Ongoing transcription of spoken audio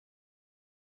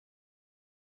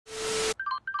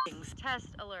Test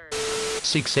alert.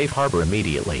 Seek safe harbor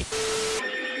immediately.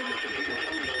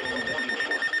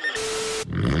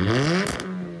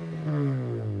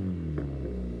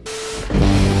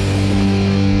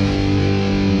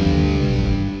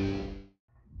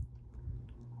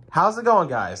 How's it going,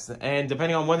 guys? And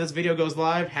depending on when this video goes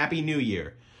live, Happy New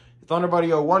Year.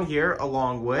 Thunderbuddy01 here,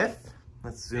 along with...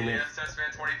 Let's zoom in.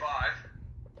 SSFan 25.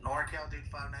 NorCal Dude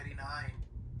 599.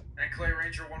 And Clay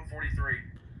Ranger 143.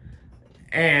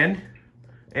 And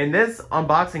in this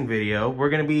unboxing video, we're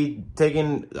going to be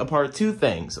taking apart two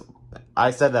things.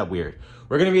 I said that weird.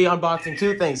 We're going to be unboxing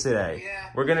two things today.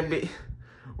 Yeah. We're going to be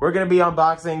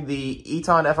unboxing the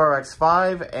Eton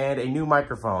FRX5 and a new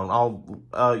microphone.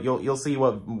 You'll see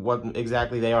what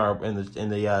exactly they are in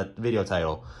the video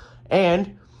title.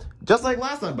 And just like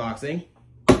last unboxing,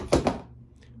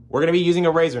 we're going to be using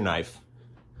a razor knife.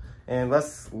 And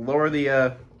let's lower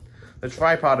the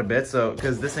tripod a bit,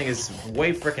 because this thing is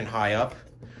way freaking high up.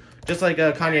 Just like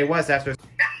Kanye West after...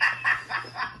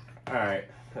 Alright,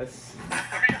 let's...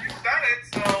 I mean, you've done it,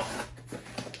 so...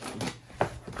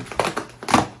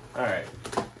 Alright.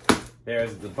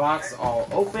 There's the box all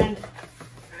opened.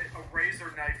 A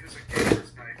razor knife is a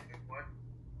gamer's knife. What?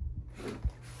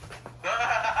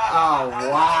 Oh,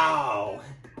 wow.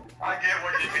 I get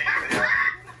what you mean there.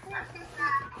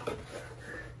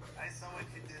 I saw what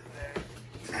you did there.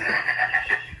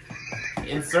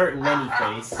 Insert Lenny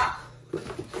face.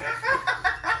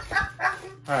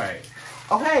 Alright.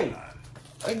 Oh, hey!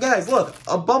 Hey, guys, look!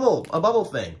 A bubble thing. A bubble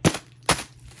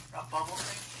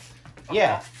thing?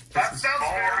 Yeah. That sounds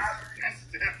very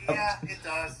suggestive. Yeah, it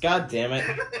does. God damn it.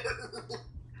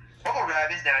 Bubble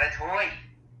wrap is not a toy.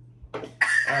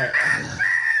 Alright.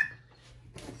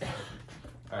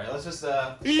 Alright, let's just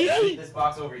keep this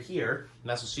box over here.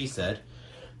 That's what she said.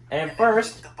 And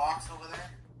first, The box over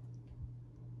there?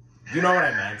 you know what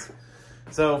I meant.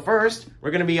 So first,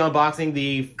 we're gonna be unboxing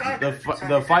the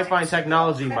Fifine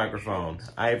technology microphone.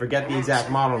 I forget the exact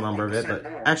model number of it, but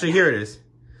actually here it is.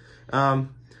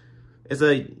 It's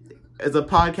a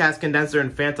podcast condenser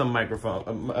and phantom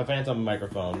microphone. A phantom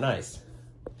microphone. Nice.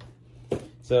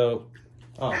 So,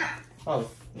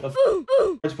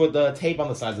 let's put the tape on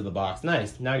the sides of the box.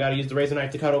 Nice. Now I gotta use the razor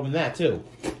knife to cut open that too.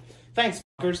 Thanks,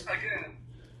 fuckers.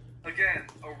 Again,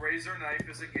 a razor knife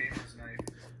is a gamer's knife.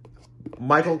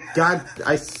 Michael, God,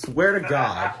 I swear to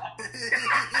God.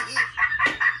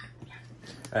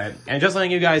 Alright, and just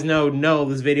letting you guys know, no,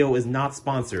 this video is not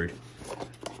sponsored.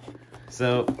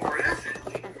 So, Or is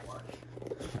it?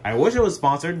 I wish it was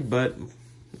sponsored, but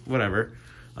whatever.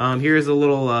 Here's a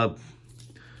little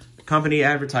company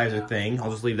advertiser thing.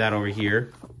 I'll just leave that over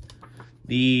here.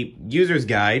 The user's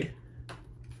guide.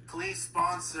 Please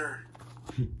sponsor.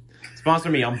 Sponsor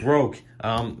me, I'm broke.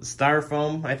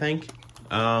 Styrofoam, I think.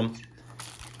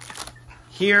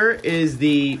 Here is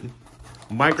the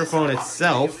microphone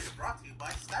itself. Brought to you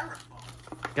by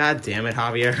Styrofoam. God damn it,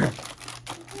 Javier.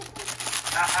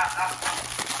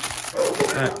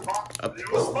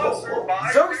 Sponsored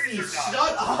by Xerxes,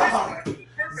 shut up!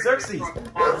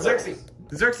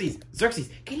 Xerxes,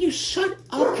 can you shut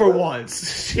up for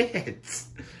once? Shit.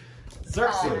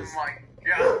 Xerxes. Oh my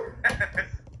god.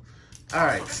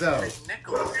 Alright, so.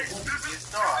 Nicholas,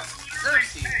 his dog,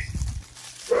 Xerxes.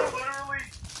 We're literally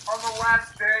on the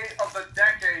last day of the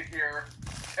decade here,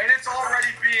 and it's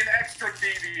already being extra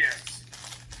devious.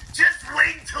 Just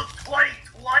wait until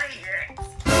 2020 hits.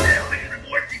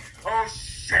 Oh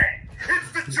shit!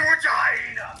 It's the Georgia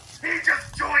hyena! He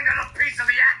just joined in a piece of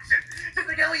the action! Just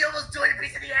like how he almost joined a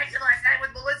piece of the action last night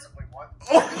with Melissa. Wait, what?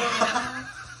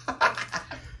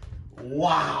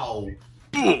 Wow.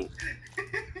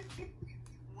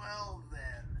 Well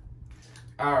then.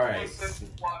 Alright. Listen,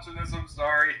 watching this, I'm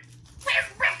sorry.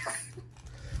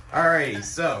 Alrighty,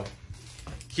 so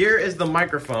here is the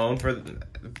microphone for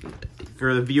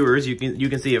the viewers. You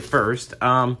can see it first.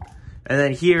 And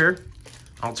then here,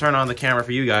 I'll turn on the camera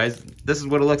for you guys. This is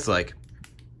what it looks like.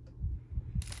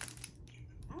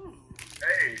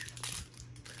 Hey.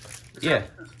 Yeah.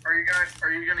 Are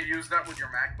you gonna use that with your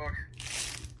MacBook?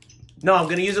 No, I'm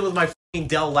gonna use it with my fucking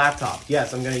Dell laptop.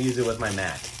 Yes, I'm gonna use it with my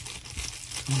Mac.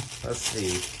 Let's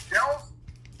see.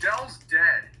 Dell's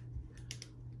dead.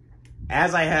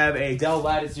 As I have a Dell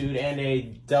Latitude and a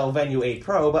Dell Venue 8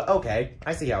 Pro, but okay,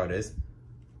 I see how it is.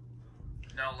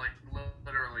 No, like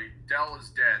literally, Dell is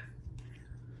dead.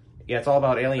 Yeah, it's all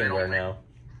about Alienware now.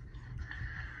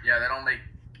 Yeah, they don't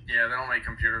make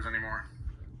computers anymore.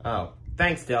 Oh,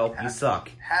 thanks, Dell. You suck.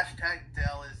 Hashtag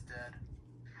Dell is dead.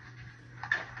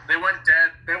 They went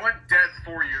dead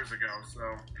 4 years ago.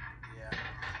 So. Yeah.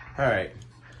 All right.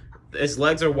 His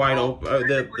legs are wide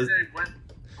open.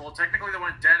 Well, well, technically they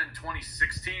went dead in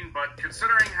 2016, but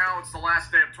considering how it's the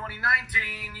last day of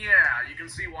 2019, yeah, you can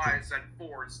see why it said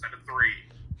 4 instead of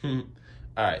 3.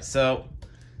 All right, so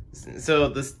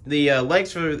the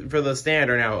legs for the stand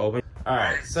are now open. All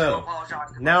right, so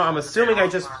now I'm assuming I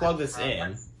just plug this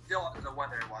in. Still under the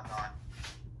weather and whatnot.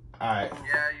 All right.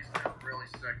 Yeah, you sound really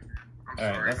sick. I'm All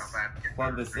right, sorry let's about that.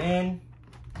 plug this in.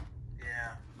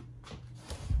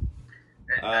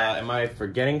 Yeah. Am I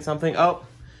forgetting something? Oh,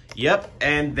 yep.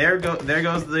 And there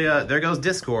goes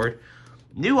Discord.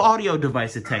 New audio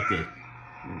device detected.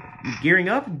 Gearing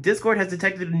up, Discord has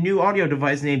detected a new audio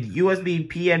device named USB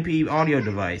PNP audio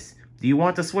device. Do you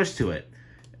want to switch to it?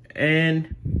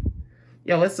 And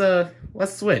yeah, let's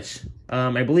switch.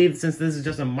 I believe since this is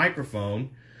just a microphone,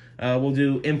 we'll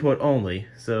do input only.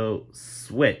 So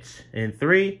switch in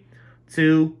 3,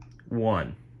 2,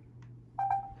 1.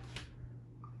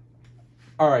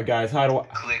 All right, guys. How do I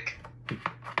Click.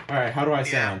 All right, how do I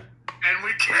sound? And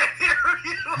we can't hear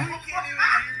you! We can't even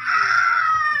hear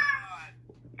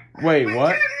you. Wait, We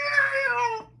what? can't hear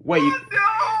you! Wait, you Oh,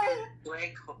 no!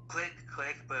 Click, click,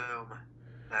 click, boom.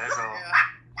 That's all.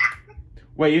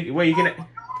 you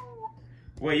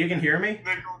can hear me?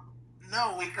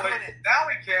 No, we Wait, couldn't. now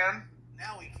we can.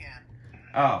 Now we can.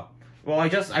 Oh. Well, I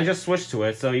just switched to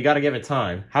it, so you got to give it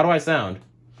time. How do I sound?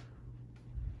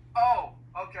 Oh,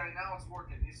 okay, now it's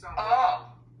working. You sound Oh!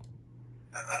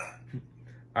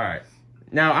 All right.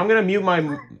 Now I'm going to mute my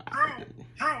Drew,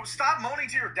 stop moaning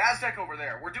to your dad's deck over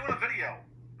there. We're doing a video.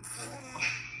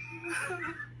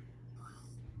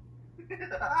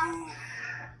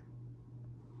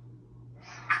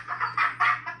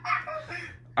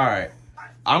 All right.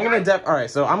 I'm gonna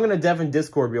deafen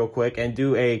Discord real quick and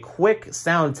do a quick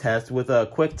sound test with a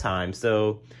quick time.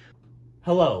 So,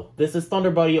 hello, this is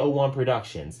ThunderBuddy01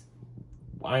 Productions.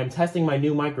 I am testing my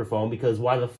new microphone because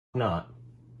why the f not?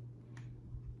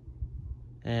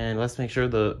 And let's make sure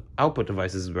the output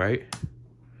device is right.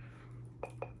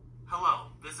 Hello,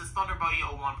 this is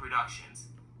ThunderBuddy01 Productions.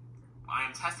 I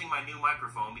am testing my new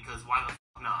microphone because why the f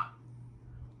not?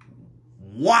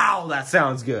 Wow, that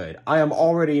sounds good. I am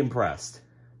already impressed.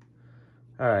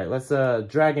 Alright, let's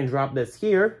drag and drop this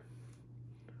here.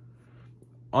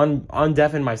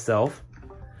 Undeafen myself.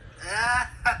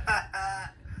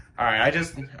 Alright, I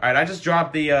just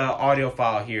dropped the audio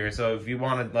file here, so if you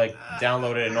want to like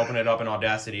download it and open it up in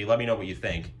Audacity, let me know what you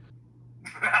think.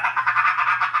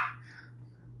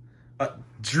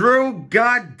 Drew,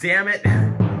 god damn it.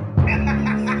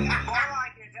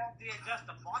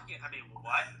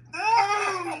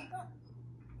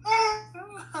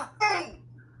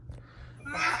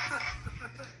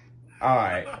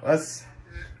 Alright,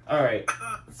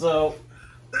 so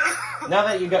now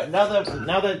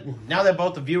that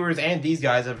both the viewers and these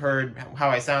guys have heard how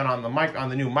I sound on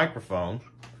the new microphone,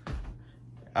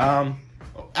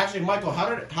 actually, Michael, how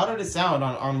did it sound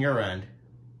on your end?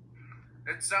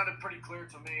 It sounded pretty clear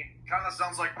to me. Kind of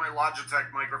sounds like my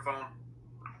Logitech microphone.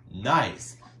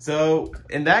 Nice. So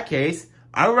in that case,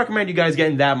 I would recommend you guys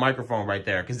getting that microphone right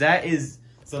there, because that is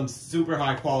some super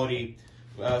high quality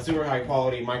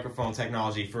microphone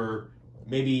technology for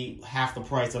maybe half the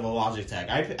price of a Logitech.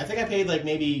 I think I paid like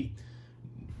maybe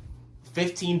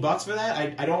 $15 for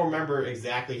that. I don't remember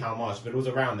exactly how much, but it was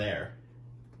around there.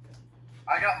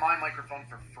 I got my microphone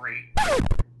for free,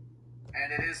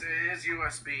 and it is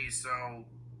USB. So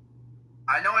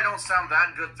I know I don't sound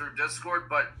that good through Discord,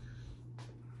 but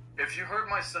if you heard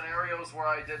my scenarios where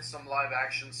I did some live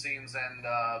action scenes and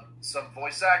some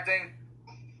voice acting,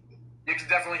 you can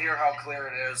definitely hear how clear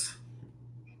it is.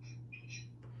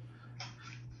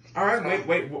 All right,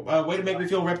 way to make me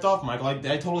feel ripped off, Michael. I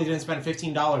totally didn't spend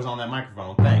 $15 on that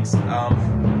microphone. Thanks.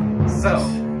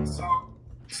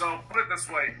 So put it this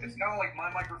way: it's kind of like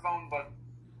my microphone, but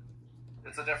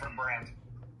it's a different brand.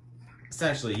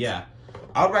 Essentially, yeah.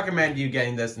 I would recommend you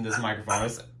getting this microphone.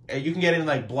 You can get it in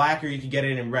like black, or you can get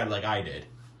it in red, like I did.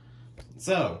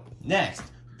 So next,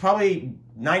 probably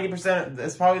 90%.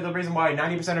 That's probably the reason why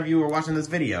 90% of you are watching this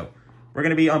video. We're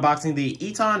going to be unboxing the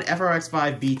Eton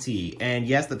FRX5 BT, and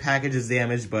yes, the package is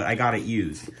damaged, but I got it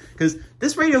used. Because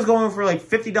this radio is going for like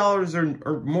 $50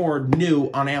 or more new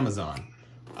on Amazon.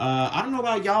 I don't know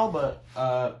about y'all, but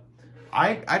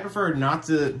I prefer not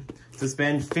to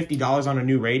spend $50 on a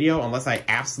new radio unless I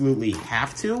absolutely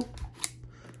have to.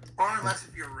 Or unless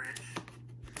if you're rich.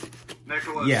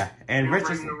 Nicholas, yeah, and Rich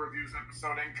is... the reviews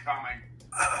episode incoming.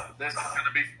 This is going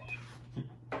to be fun.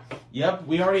 Yep,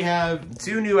 we already have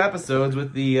 2 new episodes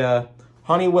with the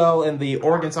Honeywell and the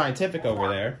Oregon Scientific over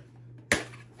there.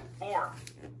 4.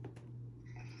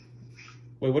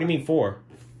 Wait, what do you mean 4?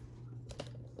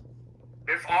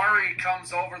 If Ari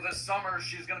comes over this summer,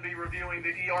 she's going to be reviewing the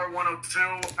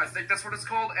ER102, I think that's what it's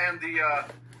called, and the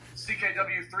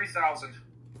CKW3000.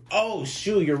 Oh,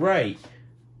 shoot, you're right.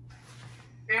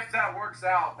 If that works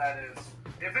out, that is.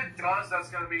 If it does, that's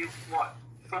going to be, what,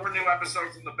 4 new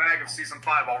episodes in the bag of Season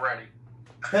 5 already.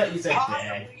 You said bag.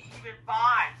 Possibly even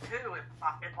 5, too, if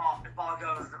all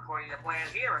goes according to plan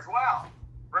here as well.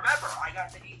 Remember, I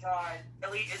got the Eton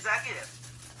Elite Executive.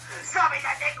 Something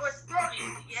that Nicholas Brody,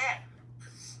 yeah.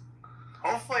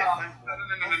 Hopefully,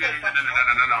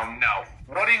 No.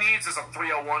 What he needs is a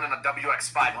 301 and a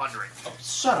WX500. Oh,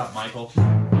 shut up, Michael.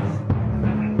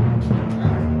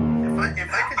 if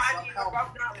I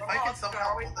could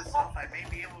somehow pull this off, I may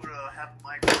be able to have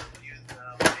Michael use the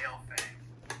male thing.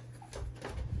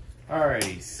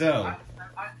 Alrighty, so...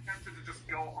 I'm tempted to just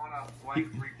go on a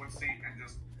blank frequency and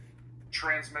just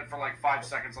transmit for like 5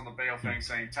 seconds on the Bayo thing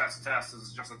saying test, this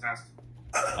is just a test.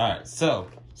 Alright, so,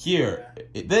 here.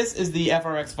 This is the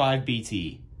FRX5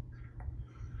 BT.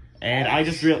 And I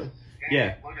just realized...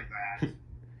 Yeah. Look at that.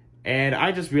 And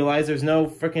I just realized there's no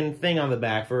freaking thing on the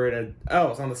back for it. Oh,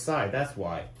 it's on the side, that's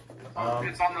why. It's on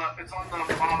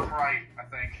the bottom right, I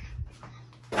think.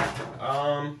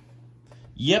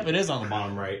 Yep, it is on the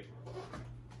bottom right.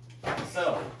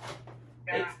 So,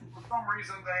 and for some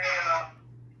reason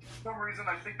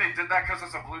I think they did that because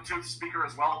it's a Bluetooth speaker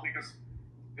as well, because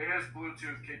it has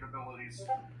Bluetooth capabilities.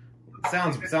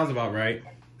 sounds about right.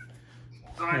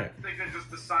 So I think they just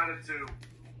decided to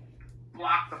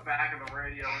block the back of the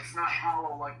radio. It's not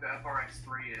hollow like the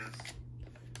FRX3 is.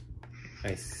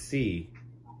 I see.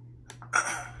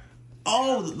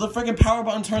 Oh, the freaking power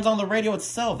button turns on the radio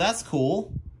itself. That's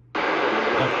cool.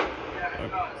 Yeah, it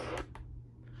does.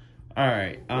 All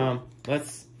right.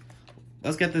 Let's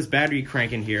get this battery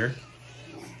cranking here.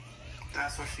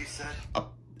 That's what she said.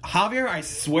 Javier, I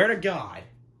swear to God.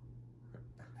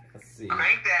 Let's see.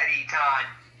 Crank that, Eton.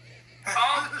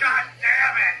 Oh, God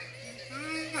damn it!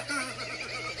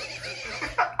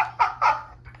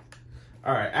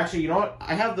 All right. Actually, you know what?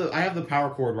 I have the power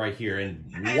cord right here, and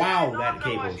wow, that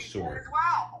cable is short.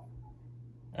 Wow.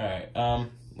 All right.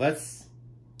 Let's.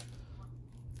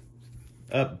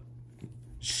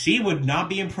 She would not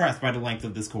be impressed by the length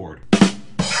of this cord.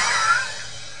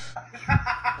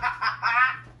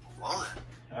 Well, All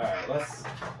right. Let's.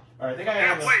 All right. I think I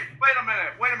Yeah, have. wait a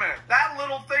minute. That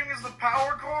little thing is the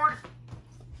power cord?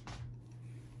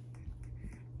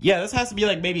 Yeah, this has to be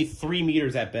like maybe 3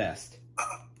 meters at best.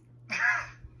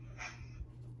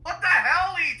 What the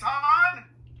hell, Eton?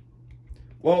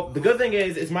 Well, the good thing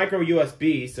is it's micro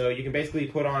USB, so you can basically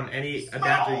put on any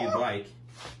adapter you'd like.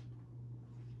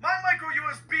 My micro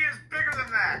USB is bigger than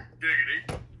that.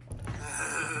 Giggity.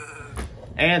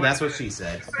 And that's what she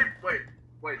said.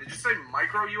 Wait, did you say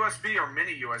micro USB or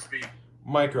mini USB?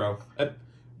 Micro.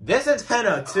 This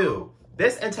antenna, too.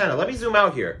 This antenna, let me zoom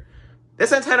out here.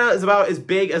 This antenna is about as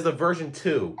big as the version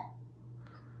 2.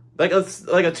 Like a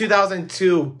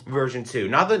 2002 version 2.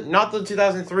 Not the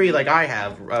 2003 like I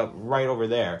have right over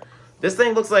there. This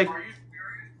thing looks like... Are you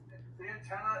serious? The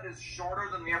antenna is shorter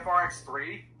than the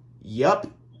FRX3? Yup.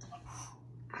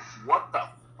 What the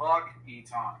fuck,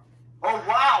 Eton? Oh,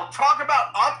 wow. Talk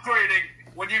about upgrading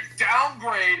when you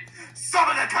downgrade some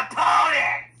of the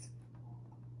components!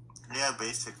 yeah,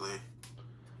 basically.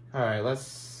 Alright,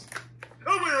 let's...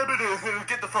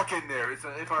 Get the fuck in there. It's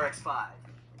an FRX5.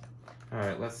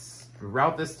 Alright, let's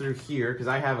route this through here, because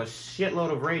I have a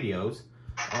shitload of radios.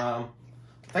 I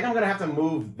think I'm going to have to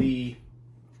move the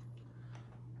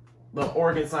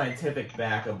Oregon Scientific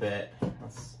back a bit.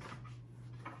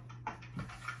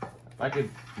 If I could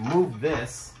move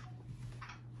this.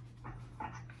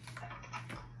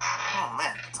 Oh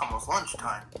man, it's almost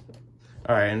lunchtime.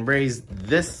 Alright, and raise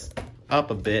this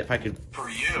up a bit, if I could... For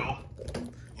you.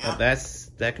 Oh,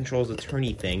 that controls the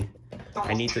turny thing.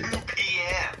 I need to... 2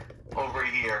 p.m. over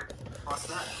here. What's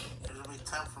that? It'll be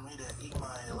time for me to eat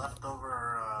my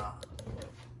leftover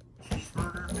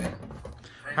cheeseburger.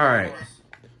 Alright.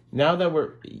 Now that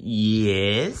we're...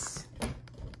 Yes?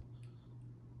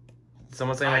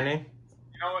 Someone say my name?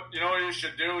 You know what you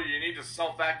should do? You need to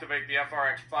self-activate the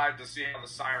FRX5 to see how the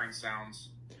siren sounds.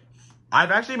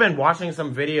 I've actually been watching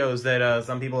some videos that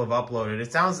some people have uploaded.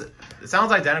 It sounds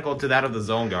identical to that of the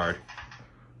Zone Guard.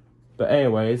 But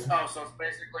anyways, Oh, so it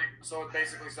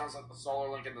basically sounds like the Solar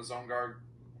Link and the Zone Guard.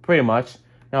 pretty much.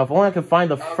 Now, if only I could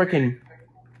find the frickin'...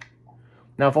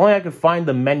 Now, if only I could find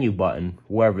the menu button,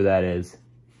 wherever that is.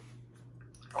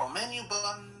 Oh, menu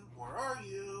button, where are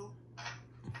you?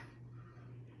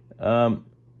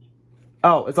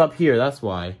 Oh, it's up here, that's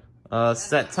why.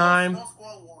 Set time. Snow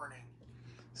squall warning.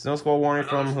 Snow squall warning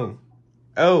from who?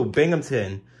 Oh,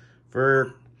 Binghamton.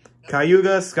 For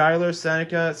Cayuga, Schuyler,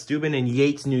 Seneca, Steuben, and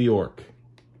Yates, New York.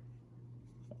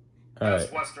 All That's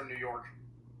right. Western New York.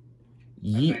 I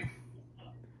Yeet. think.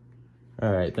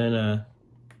 All right, then.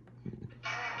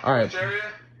 All right. Which area?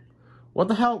 What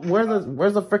the hell?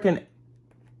 Where's the freaking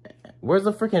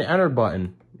enter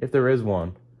button, if there is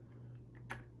one?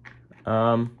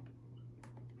 It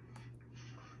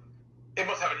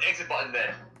must have an exit button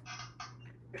then.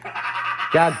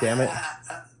 God damn it.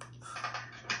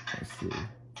 Let's see.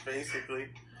 Basically.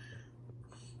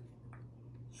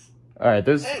 All right,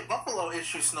 there's. Hey, Buffalo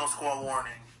issued snow squall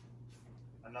warning.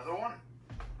 Another one?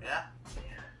 Yeah.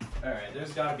 All right,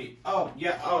 there's gotta be. Oh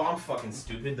yeah. Oh, I'm fucking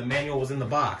stupid. The manual was in the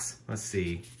box. Let's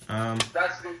see.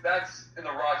 That's in the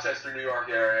Rochester, New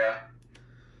York area.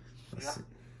 Let's see.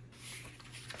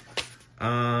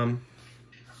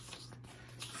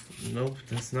 Nope,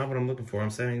 that's not what I'm looking for.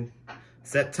 I'm setting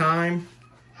set time.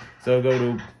 So go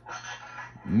to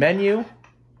menu.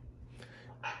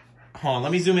 Hold on,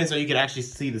 let me zoom in so you can actually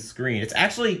see the screen. It's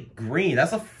actually green.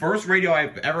 That's the first radio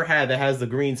I've ever had that has the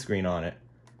green screen on it.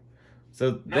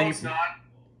 So No, then it's not.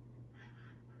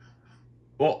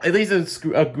 Well, at least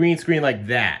a green screen like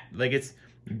that. Like it's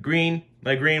green,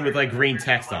 like green with like green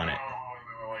text on it.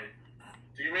 Wait.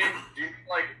 Do you mean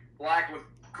like black with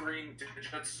green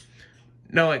digits?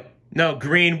 No,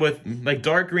 green with like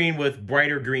dark green with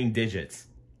brighter green digits.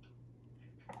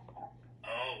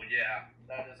 Oh yeah,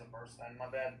 that is a burst then. My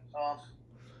bad.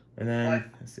 And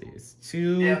then let's see, it's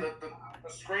 2. Yeah, the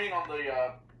screen on the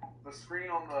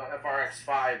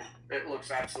FRX5, it looks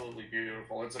absolutely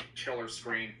beautiful. It's a killer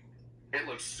screen. It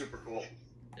looks super cool.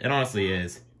 It honestly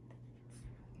is.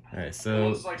 All right, It so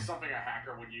looks like something a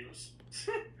hacker would use.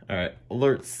 all right,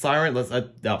 alert siren. Let's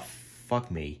oh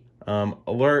fuck me.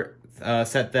 Alert.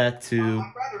 Set that to.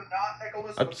 I'd rather not,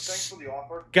 Nicholas, but thanks for the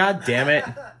offer. God damn it.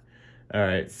 All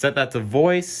right, set that to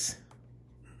voice.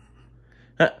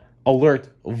 Alert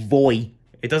voice.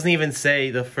 It doesn't even say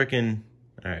the frickin'.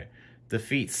 All right,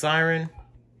 defeat siren.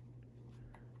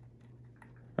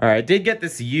 All right, I did get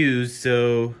this used,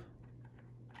 so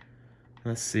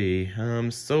let's see.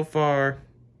 So far,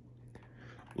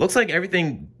 looks like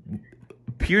everything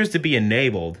appears to be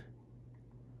enabled.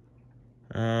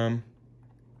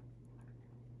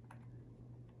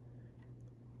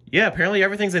 Yeah, apparently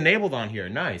everything's enabled on here.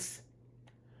 Nice.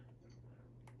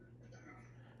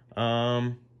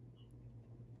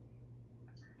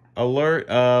 Alert.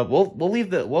 We'll leave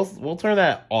the we'll turn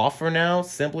that off for now,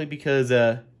 simply because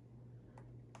there's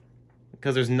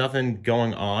nothing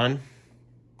going on.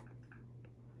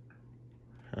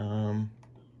 At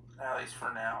least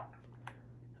for now.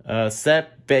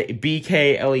 Set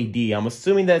BK LED. I'm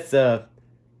assuming that's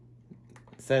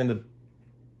setting the.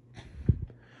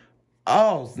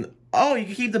 Oh, you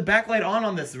can keep the backlight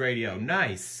on this radio.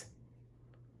 Nice.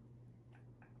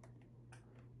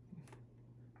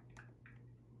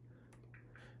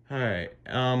 All right.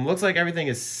 Looks like everything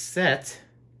is set.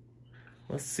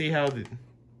 Let's see how the.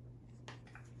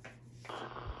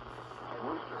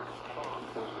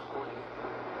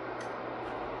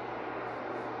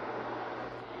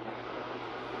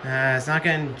 It's not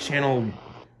getting channel.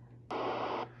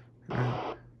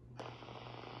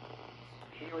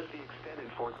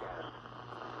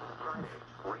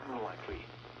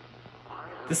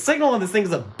 The signal on this thing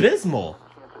is abysmal.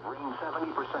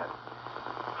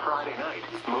 Friday night,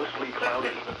 mostly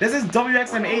cloudy. This is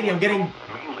WXM80. I'm getting.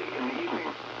 Mainly in the evening.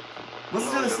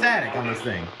 Listen to the static on this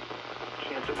thing.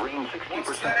 Chance of rain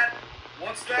 60%.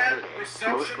 What's that?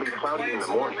 Reception Mostly cloudy in complaints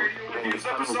the on the morning, radio then reviews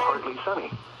becoming episode? partly sunny.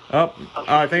 Oh,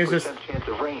 I think it's just. 50% chance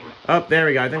of rain. Oh, there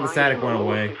we go. I think the High static in the went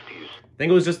lower away. 50s. I think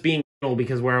it was just being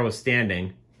because where I was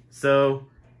standing. So,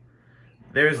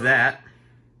 there's that.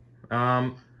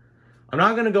 I'm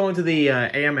not gonna go into the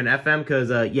AM and FM because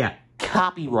yeah,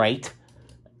 copyright.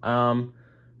 And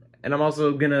I'm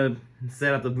also gonna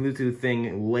set up the Bluetooth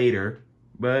thing later.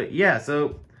 But yeah,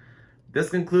 so this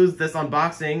concludes this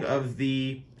unboxing of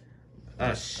the.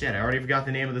 Shit! I already forgot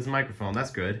the name of this microphone.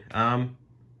 That's good.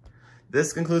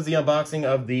 This concludes the unboxing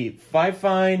of the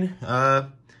Fifine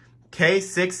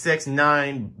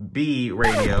K669B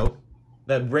radio.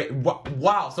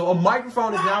 Wow! So a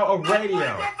microphone is now a radio.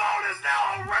 Microphone is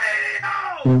now a radio!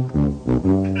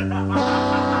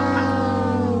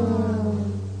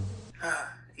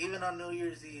 Even on New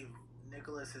Year's Eve,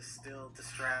 Nicholas is still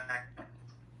distracted.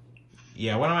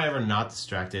 Yeah, when am I ever not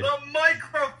distracted? The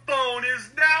microphone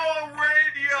is now a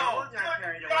radio!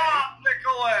 Good job,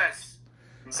 Nicholas!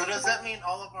 So does that mean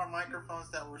all of our microphones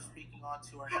that we're speaking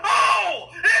onto are now? Oh!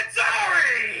 It's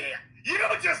Ari! You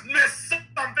just missed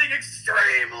something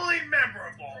extremely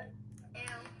memorable!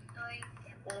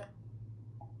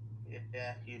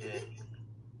 Yeah, you did.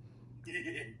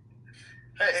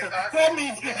 That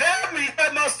means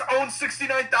I must own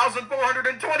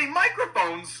 69,420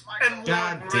 microphones and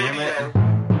God one damn it.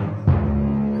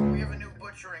 radio. We have a new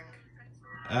butchering.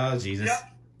 Oh, Jesus. Yep.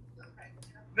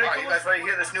 Alright, you guys ready to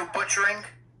hear this new butchering?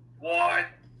 What?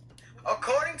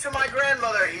 According to my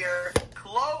grandmother here,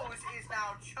 clothes is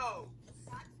now chose.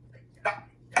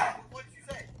 What did you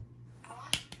say?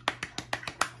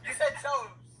 You said chose.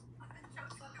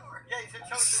 Yeah, you said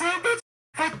chose.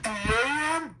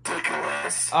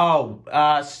 Oh,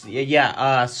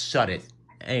 yeah, shut it.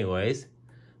 Anyways,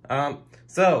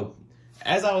 so,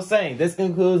 as I was saying, this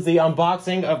concludes the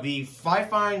unboxing of the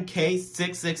Fifine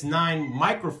K669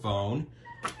 microphone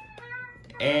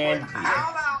and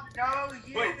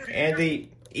the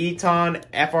Eton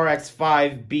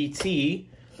FRX5 BT.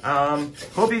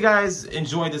 Hope you guys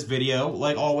enjoyed this video.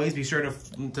 Like always, be sure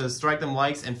to strike them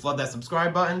likes and flood that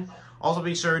subscribe button. Also,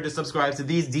 be sure to subscribe to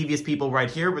these devious people right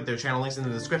here with their channel links in the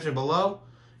description below.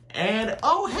 And,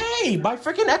 oh hey, my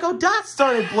freaking Echo Dot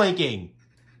started blinking.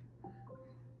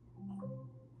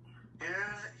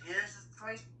 Here's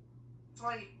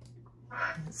the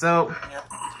So,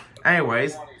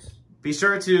 anyways, be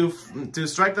sure to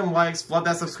strike them likes, flood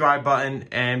that subscribe button,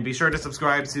 and be sure to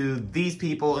subscribe to these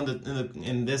people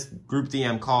in this group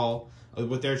DM call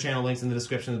with their channel links in the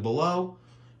description below.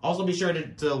 Also, be sure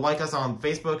to like us on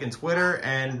Facebook and Twitter,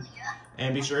 and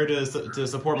be sure to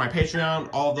support my Patreon.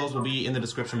 All of those will be in the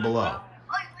description below.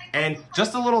 And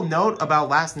just a little note about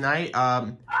last night.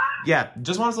 Yeah,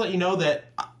 just wanted to let you know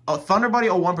that Thunderbuddy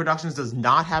 01 Productions does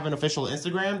not have an official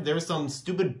Instagram. There was some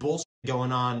stupid bullshit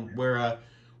going on where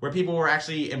people were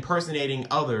actually impersonating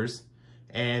others,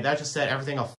 and that just set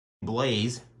everything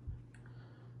ablaze.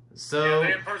 So Yeah,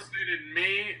 they impersonated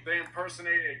me. They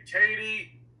impersonated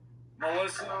Katie,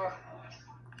 Melissa,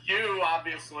 you,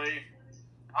 obviously,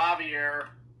 Javier,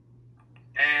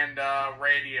 and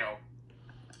Radio.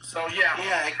 So,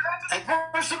 yeah, I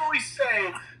personally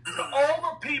say to all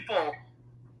the people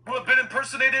who have been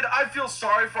impersonated, I feel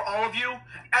sorry for all of you.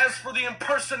 As for the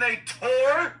impersonator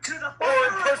or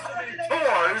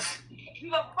impersonators,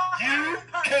 you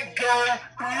can go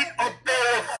eat a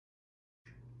bowl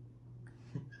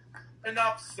of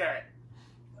enough said.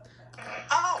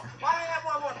 Oh, why do I have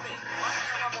one more thing?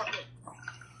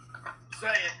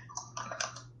 Say it.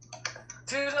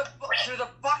 To the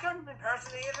fucking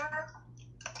impersonator,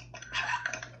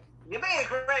 you made a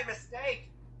great mistake.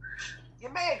 You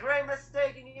made a great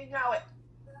mistake and you know it.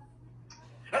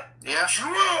 Yeah.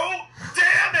 True!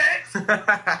 Damn it!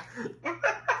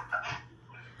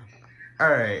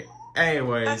 alright.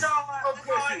 Anyways. That's all I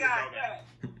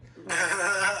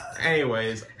got.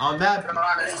 Anyways, on that.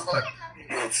 Look,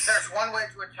 there's one way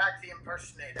to attack the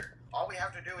impersonator. All we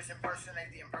have to do is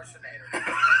impersonate the impersonator.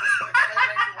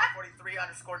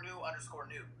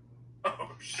 143_new_new.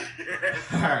 Oh, shit.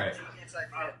 Alright.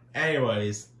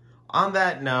 Anyways, on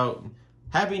that note,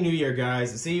 Happy New Year,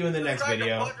 guys. See you in the next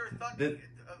video.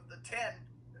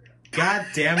 God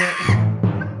damn it.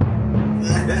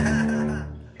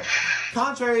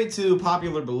 Contrary to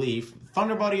popular belief,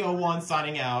 Thunderbuddy 01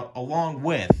 signing out along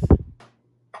with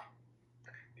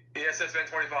ESS Van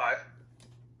 25.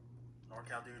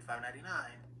 NorCal Dude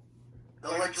 599. The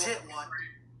legit one.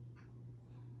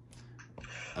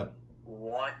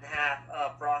 One half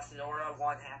of Frost and Aura,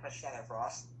 one half of Shadow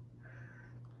Frost.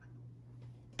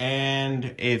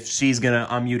 and if she's gonna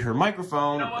unmute her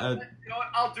microphone, You know what?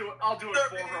 I'll do it. I'll do it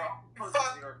for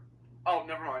her. Oh,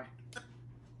 never mind.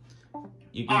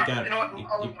 you Alright, got you know what?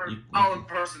 I'll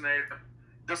impersonate her,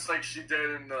 just like she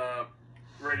did in the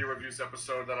radio reviews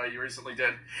episode that I recently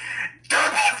did.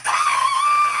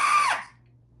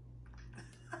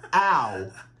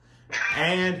 Ow.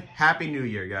 And Happy New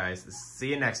Year, guys. See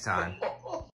you next time.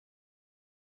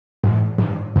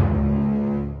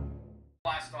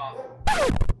 Blast off.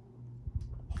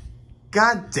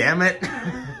 God damn it.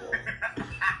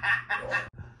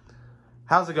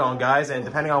 How's it going, guys? And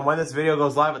depending on when this video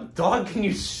goes live, dog, can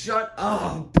you shut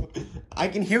up? I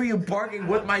can hear you barking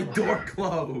with my door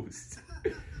closed.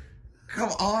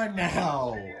 Come on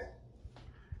now.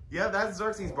 Yeah, that's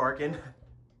Xerxes barking.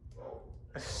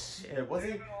 Shit, what's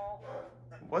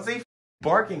he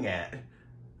barking at?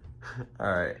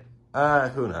 Alright.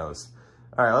 Who knows?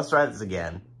 Alright, let's try this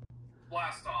again.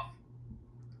 Blast off.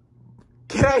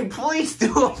 Can I please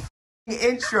do a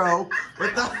intro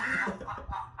with the...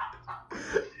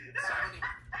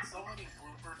 So many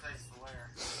bloopers, I swear.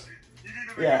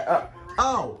 Yeah,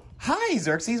 oh, hi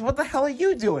Xerxes, what the hell are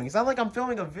you doing? It's not like I'm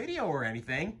filming a video or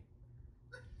anything.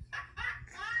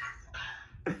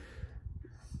 Basically.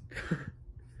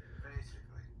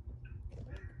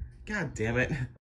 God damn it.